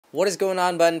What is going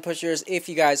on, button pushers? If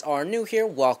you guys are new here,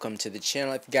 welcome to the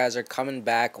channel. If you guys are coming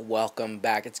back, welcome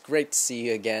back. It's great to see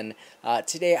you again.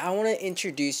 Today I want to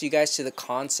introduce you guys to the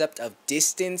concept of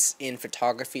distance in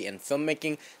photography and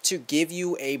filmmaking to give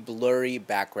you a blurry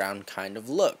background kind of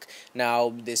look.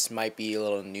 Now, this might be a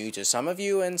little new to some of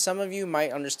you, and some of you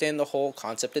might understand the whole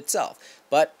concept itself.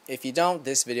 But if you don't,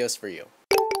 this video is for you.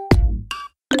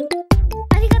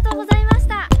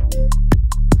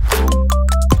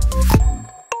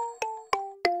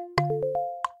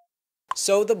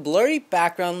 So the blurry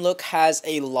background look has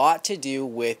a lot to do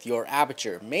with your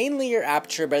aperture, mainly your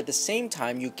aperture, but at the same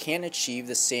time you can achieve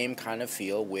the same kind of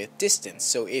feel with distance.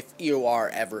 So if you are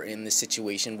ever in the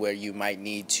situation where you might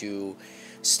need to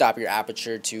stop your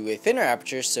aperture to a thinner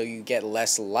aperture so you get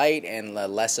less light and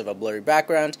less of a blurry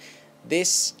background,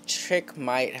 this trick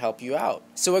might help you out.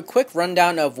 So a quick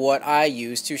rundown of what I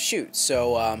use to shoot.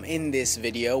 So in this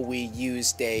video we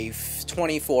used a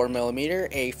 24mm,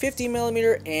 a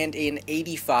 50mm, and an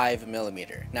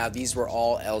 85mm. Now these were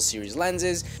all L series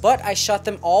lenses, but I shot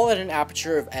them all at an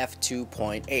aperture of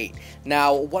f2.8.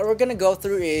 Now what we're gonna go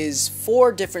through is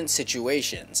 4 different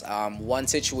situations. One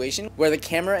situation where the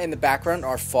camera and the background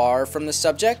are far from the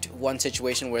subject, one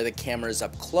situation where the camera is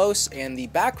up close and the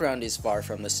background is far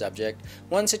from the subject,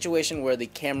 one situation where the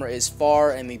camera is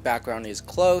far and the background is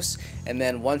close, and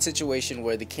then one situation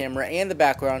where the camera and the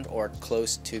background are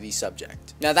close to the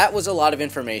subject. Now that was a lot of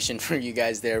information for you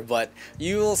guys there, but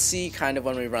you will see kind of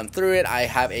when we run through it. I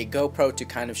have a GoPro to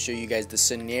kind of show you guys the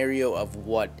scenario of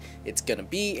what it's gonna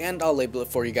be, and I'll label it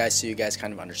for you guys so you guys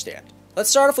kind of understand. Let's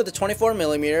start off with the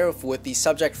 24mm with the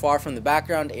subject far from the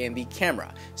background and the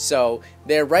camera. So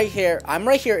they're right here, I'm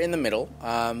right here in the middle,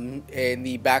 and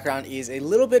the background is a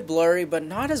little bit blurry, but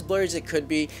not as blurry as it could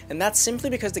be, and that's simply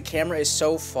because the camera is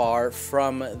so far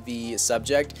from the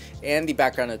subject and the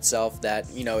background itself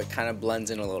that, you know, it kind of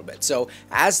blends in a little bit. So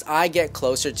as I get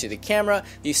closer to the camera,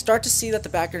 you start to see that the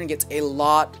background gets a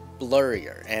lot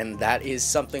blurrier, and that is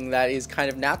something that is kind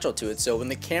of natural to it. So when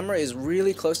the camera is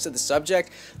really close to the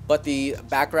subject but the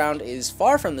background is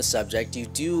far from the subject, you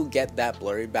do get that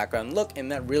blurry background look, and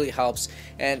that really helps.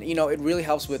 And you know, it really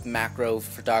helps with macro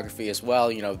photography as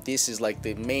well. You know, this is like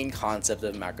the main concept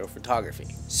of macro photography.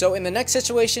 So in the next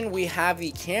situation, we have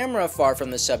the camera far from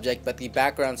the subject but the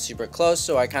background super close,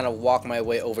 so I kind of walk my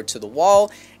way over to the wall,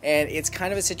 and it's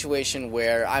kind of a situation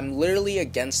where I'm literally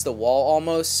against the wall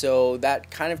almost, so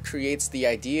that kind of creates the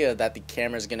idea that the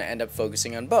camera is going to end up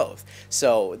focusing on both.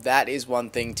 So that is one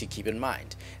thing to keep in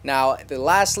mind. Now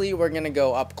lastly, we're going to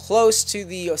go up close to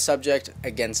the subject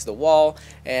against the wall,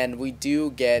 and we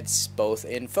do get both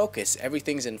in focus.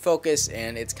 Everything's in focus,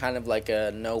 and it's kind of like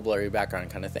a no blurry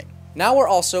background kind of thing. Now we're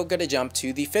also going to jump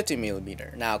to the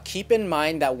 50mm. Now keep in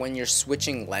mind that when you're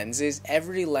switching lenses,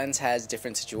 every lens has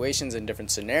different situations and different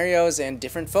scenarios and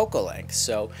different focal lengths.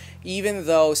 So even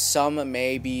though some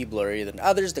may be blurrier than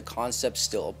others, the concept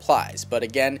still applies. But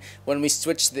again, when we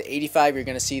switch to the 85, you're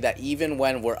going to see that even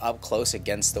when we're up close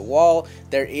against the wall,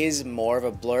 there is more of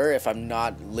a blur if I'm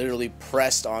not literally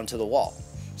pressed onto the wall.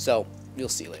 So you'll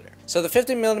see later. So the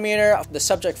 50mm, the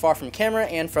subject far from camera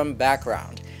and from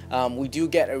background. We do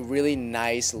get a really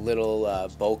nice little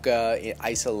bokeh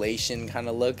isolation kind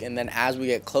of look, and then as we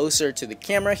get closer to the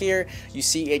camera here, you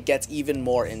see it gets even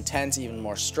more intense, even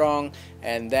more strong.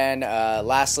 And then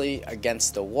lastly,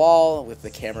 against the wall with the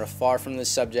camera far from the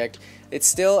subject, it's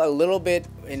still a little bit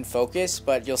in focus,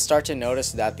 but you'll start to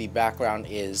notice that the background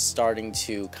is starting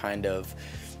to kind of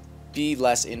be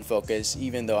less in focus,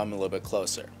 even though I'm a little bit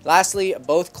closer. Lastly,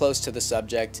 both close to the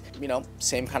subject, you know,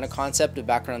 same kind of concept. The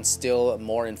background's still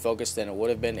more in focus than it would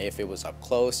have been if it was up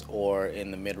close or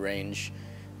in the mid-range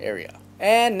area.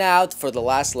 And now for the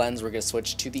last lens, we're going to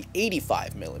switch to the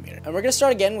 85mm. And we're going to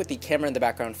start again with the camera in the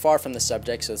background far from the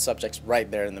subject, so the subject's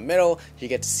right there in the middle. You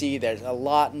get to see there's a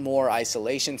lot more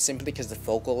isolation simply because the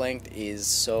focal length is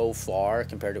so far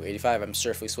compared to 85. I'm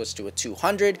sure if we switch to a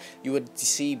 200, you would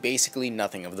see basically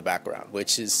nothing of the background,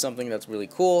 which is something that's really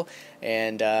cool.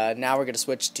 And now we're going to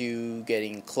switch to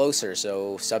getting closer,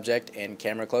 so subject and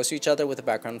camera close to each other with the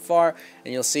background far,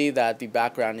 and you'll see that the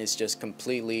background is just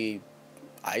completely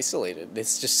isolated.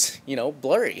 It's just, you know,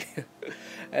 blurry.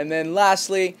 And then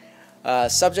lastly,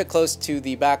 subject close to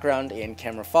the background and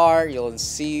camera far, you'll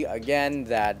see again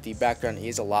that the background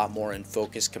is a lot more in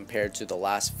focus compared to the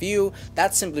last few.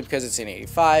 That's simply because it's in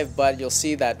 85, but you'll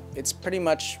see that it's pretty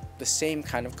much the same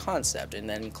kind of concept. And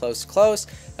then close,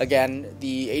 again,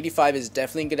 the 85 is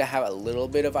definitely going to have a little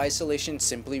bit of isolation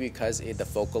simply because the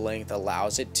focal length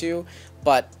allows it to,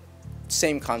 but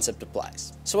same concept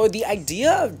applies. So the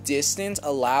idea of distance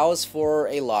allows for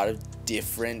a lot of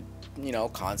different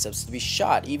concepts to be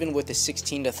shot, even with the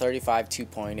 16 to 35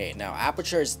 2.8. Now,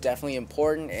 aperture is definitely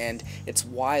important, and it's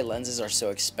why lenses are so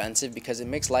expensive, because it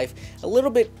makes life a little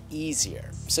bit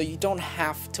easier. So you don't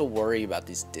have to worry about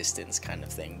this distance kind of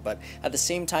thing. But at the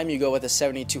same time, you go with a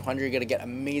 70-200, you're gonna get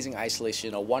amazing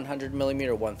isolation, a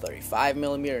 100mm,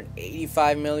 135mm, and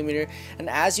 85mm. And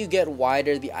as you get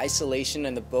wider, the isolation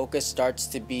and the bokeh starts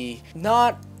to be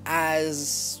not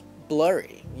as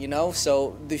blurry,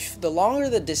 so the longer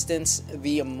the distance,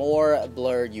 the more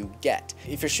blur you get.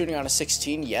 If you're shooting on a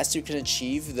 16, yes, you can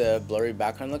achieve the blurry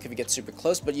background look if you get super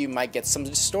close, but you might get some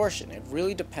distortion. It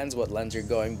really depends what lens you're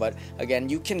going, but again,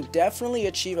 you can definitely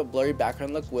achieve a blurry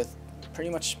background look with pretty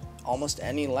much almost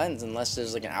any lens, unless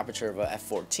there's like an aperture of a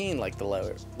f14 like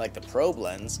the probe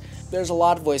lens. There's a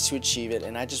lot of ways to achieve it,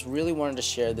 and I just really wanted to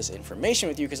share this information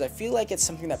with you because I feel like it's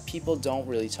something that people don't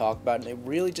really talk about, and they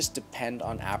really just depend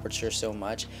on aperture so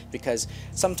much. Because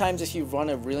sometimes if you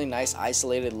run a really nice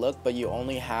isolated look but you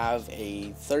only have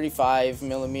a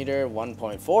 35mm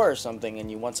 1.4 or something,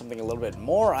 and you want something a little bit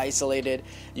more isolated,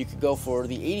 you could go for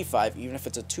the 85, even if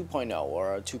it's a 2.0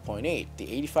 or a 2.8.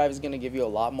 The 85 is going to give you a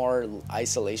lot more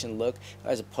isolation look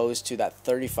as opposed to that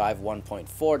 35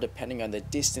 1.4, depending on the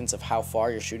distance of how far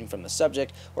you're shooting from the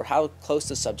subject or how close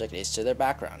the subject is to their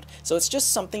background. So it's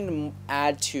just something to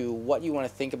add to what you want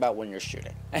to think about when you're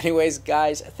shooting. Anyways,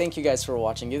 guys, thank you guys for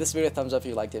watching. Give this video a thumbs up if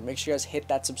you liked it. Make sure you guys hit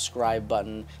that subscribe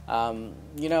button.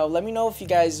 Let me know if you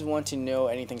guys want to know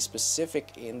anything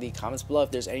specific in the comments below.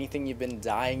 If there's anything you've been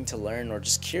dying to learn or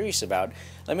just curious about,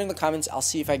 let me know in the comments. I'll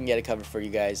see if I can get it covered for you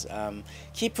guys.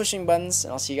 Keep pushing buttons,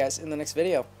 and I'll see you guys in the next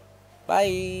video.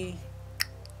 Bye!